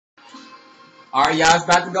All right, y'all, it's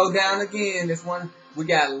about to go down again. This one, we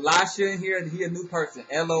got Lasha in here. He a new person.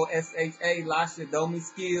 Losha, Lasha, Domi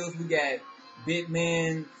Skills. We got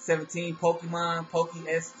Bitman 17, Pokemon, Poke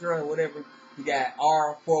Extra, whatever. We got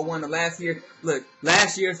R41 the last year. Look,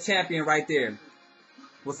 last year's champion right there.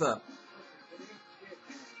 What's up?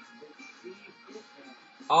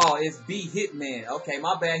 Oh, it's B Hitman. Okay,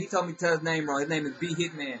 my bad. He told me to tell his name wrong. His name is B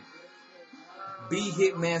Hitman. B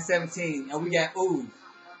Hitman 17. And we got Ooh.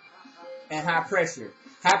 And High Pressure.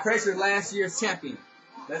 High Pressure last year's champion.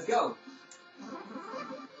 Let's go.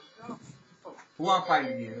 Who I'm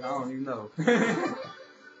fighting against? I don't even know.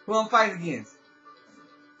 Who I'm fighting against?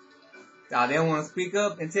 Oh, they don't want to speak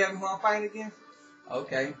up and tell me who I'm fighting against?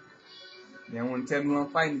 Okay. They don't want to tell me who I'm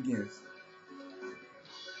fighting against.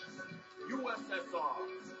 USSR.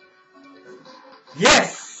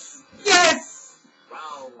 Yes! Yes!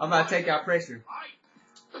 I'm about to take out pressure.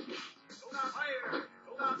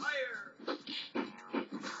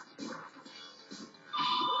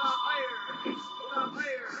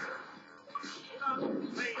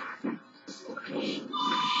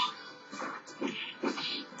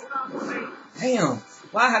 Damn!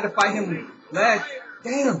 Why I had to fight him last?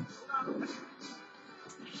 Damn!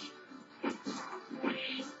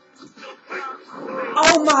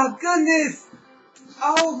 Oh my goodness!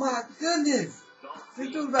 Oh my goodness!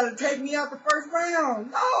 This dude's about to take me out the first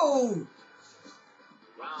round. No!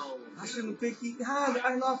 I shouldn't have picked E.HONDA. I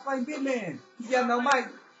didn't know I was fighting Bitman. He got no mic.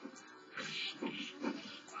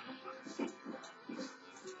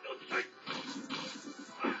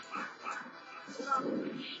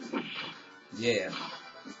 Yeah.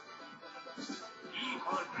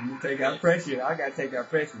 You take out pressure. I gotta take out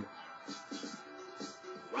pressure.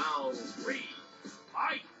 Round 3.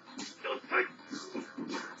 Fight.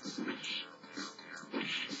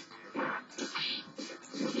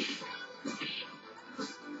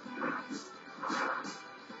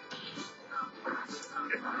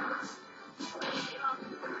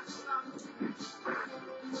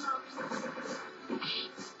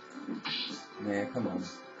 Man, come on.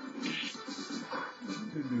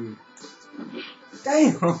 Dude.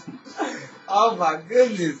 Damn! Oh my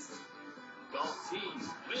goodness!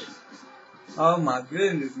 Oh my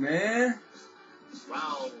goodness, man!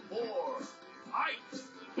 Round 4. Fight!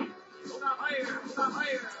 Go down higher! Go down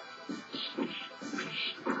higher!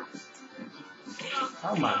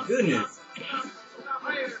 Oh my goodness! Go down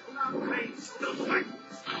higher! Go down higher!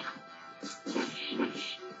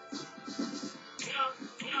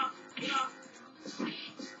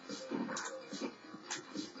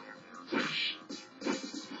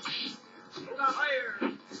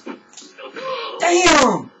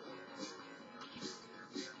 Damn!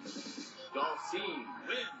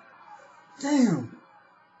 Damn!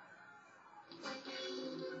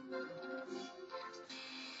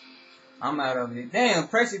 I'm out of it. Damn,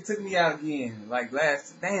 pressure took me out again. Like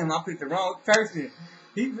last. Damn, I picked the wrong person.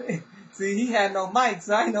 He had no mic,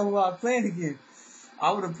 so I didn't know who I was playing against.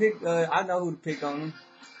 I would have picked. I know who to pick on him.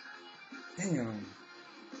 Damn.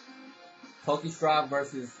 Pokestrap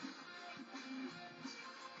versus.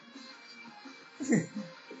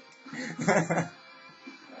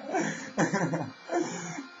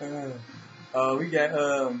 We got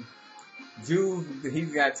Jules. He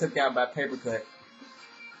got took out by paper cut.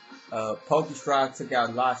 Pokestrap took out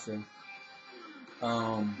Lasha.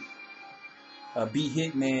 B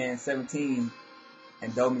Hitman 17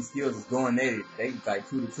 and Domi Skills is going at it. They like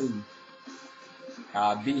 2-2.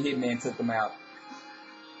 B Hitman took them out.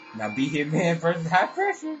 Now B Hitman versus High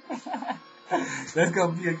Pressure. That's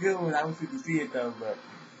gonna be a good one. I wish you could see it though, but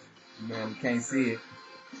man, we can't see it.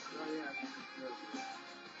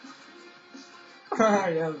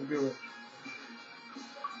 Yeah, that was a good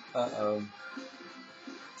one.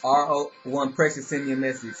 R01 Pressure send me a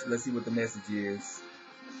message. Let's see what the message is.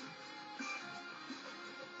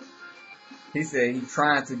 He said he's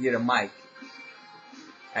trying to get a mic.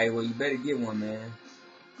 Hey, well, you better get one, man.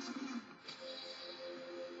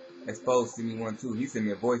 Exposed sent me one too. He sent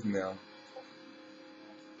me a voicemail.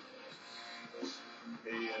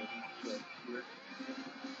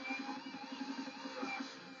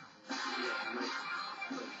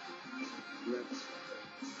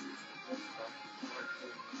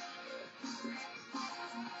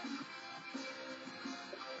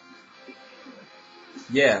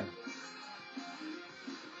 Yeah.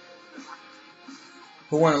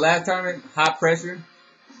 Who won the last tournament? High Pressure.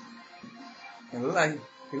 It looked like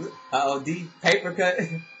D paper cut.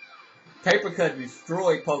 Paper cut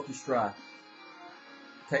destroyed Pokestrap.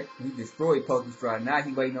 He destroyed Pokestrap. Now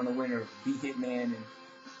he waiting on the winner of B Hitman and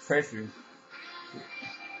Pressure.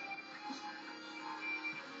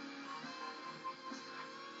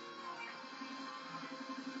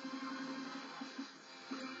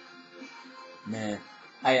 Man,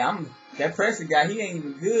 hey, that pressure guy. He ain't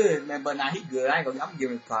even good, man. But now he good. I'm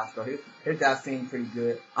giving him props though. His Daseem pretty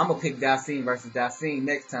good. I'm gonna pick Daseem versus Daseem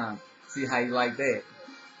next time. See how you like that.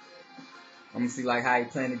 I'm gonna see like how he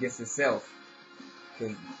playing against himself.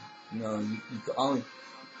 Cause you know you can only.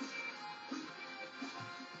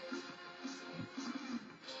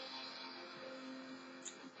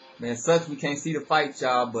 Man, it sucks we can't see the fight,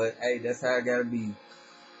 y'all. But hey, that's how it gotta be.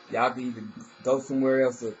 Y'all can either go somewhere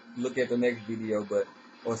else or look at the next video,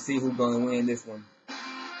 or see who's gonna win this one.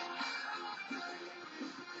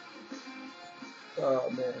 Oh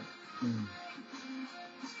man,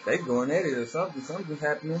 they going at it or something. Something's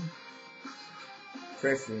happening.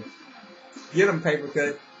 Pressure. Get him, paper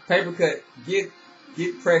cut. Paper cut.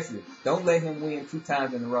 Get pressure. Don't let him win 2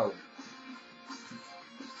 times in a row.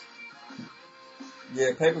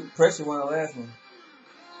 Yeah, pressure won the last one.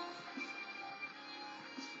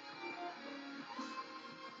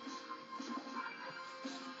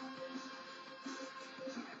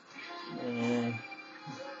 Man.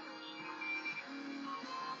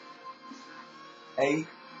 8.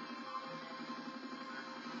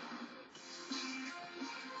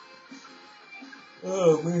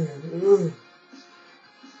 Oh man.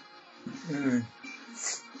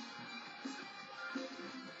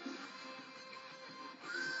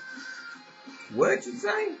 What you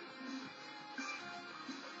say?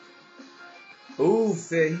 Ooh,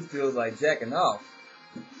 said he feels like jacking off.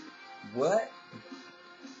 What?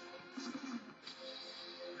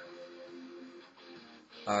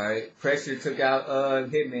 Alright, pressure took out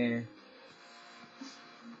Hitman.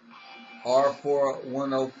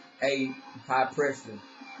 R4108 high pressure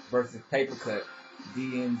versus paper cut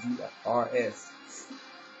DNGRS.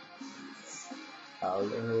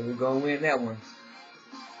 We're gonna win that one.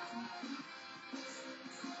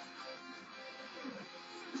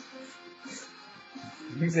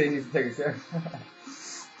 You say he needs to take a shot.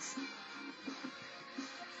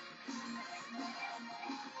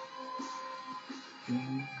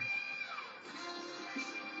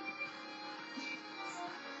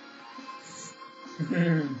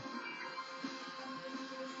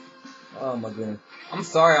 Oh my goodness. I'm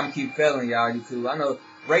sorry I'm keep failing y'all, YouTube. I know,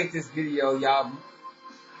 rate this video, y'all.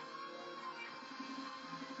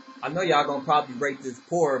 I know y'all gonna probably rate this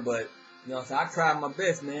poor, but, you know, so I tried my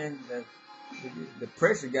best, man. The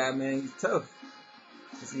pressure guy, man, he's tough.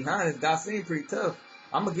 See, E.HONDA's Daseem pretty tough.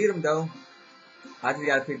 I'm gonna get him, though. I just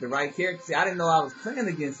gotta pick the right character. See, I didn't know I was playing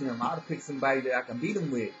against him. I ought to pick somebody that I can beat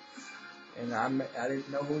him with. And I didn't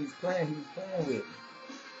know who he was playing with.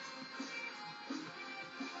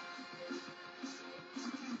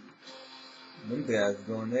 Them guys are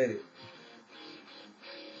going at it.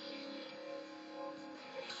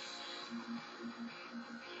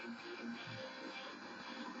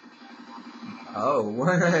 Oh,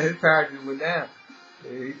 his power just went down.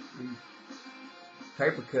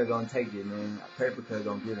 Paper cut gonna take it, man. Paper cut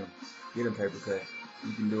gonna get him. Get him, paper cut.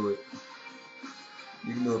 You can do it.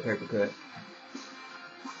 You can do it, paper cut.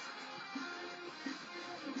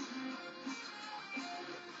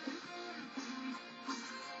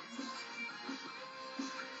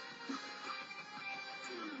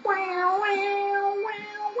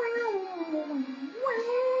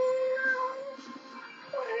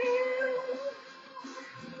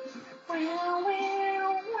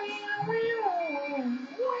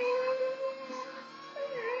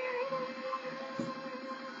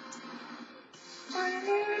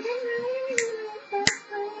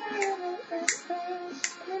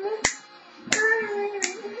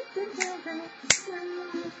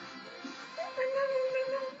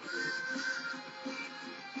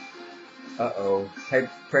 Uh-oh.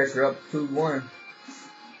 Pressure up 2-1.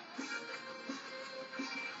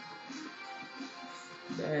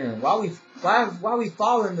 Damn, why we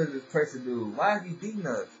falling to this pressure dude? Why is he beating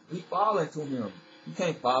us? We falling to him. You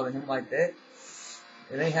can't follow him like that.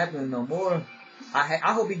 It ain't happening no more.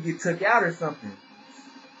 I hope he get took out or something.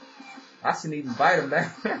 I shouldn't even invite him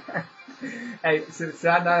back. Hey, should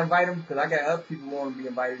I not invite him? Because I got other people who want to be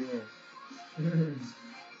invited in.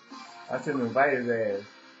 I shouldn't invite his ass.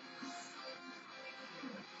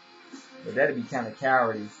 But that'd be kind of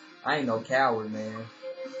cowardice. I ain't no coward, man.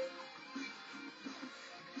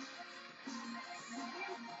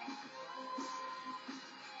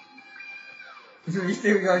 You think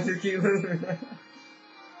we're gonna just keep losing?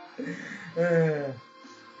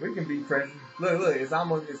 We can beat pressure. Look,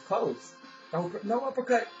 it's close. No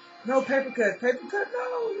uppercut. No paper cut. No,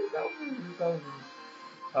 it's over.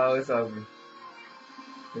 Oh, it's over.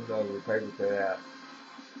 It's over. Paper cut out.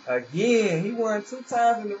 Again, he won 2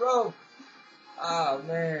 times in a row. Oh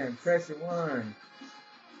man, pressure won.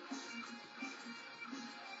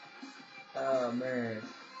 Oh man,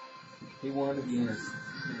 he won again.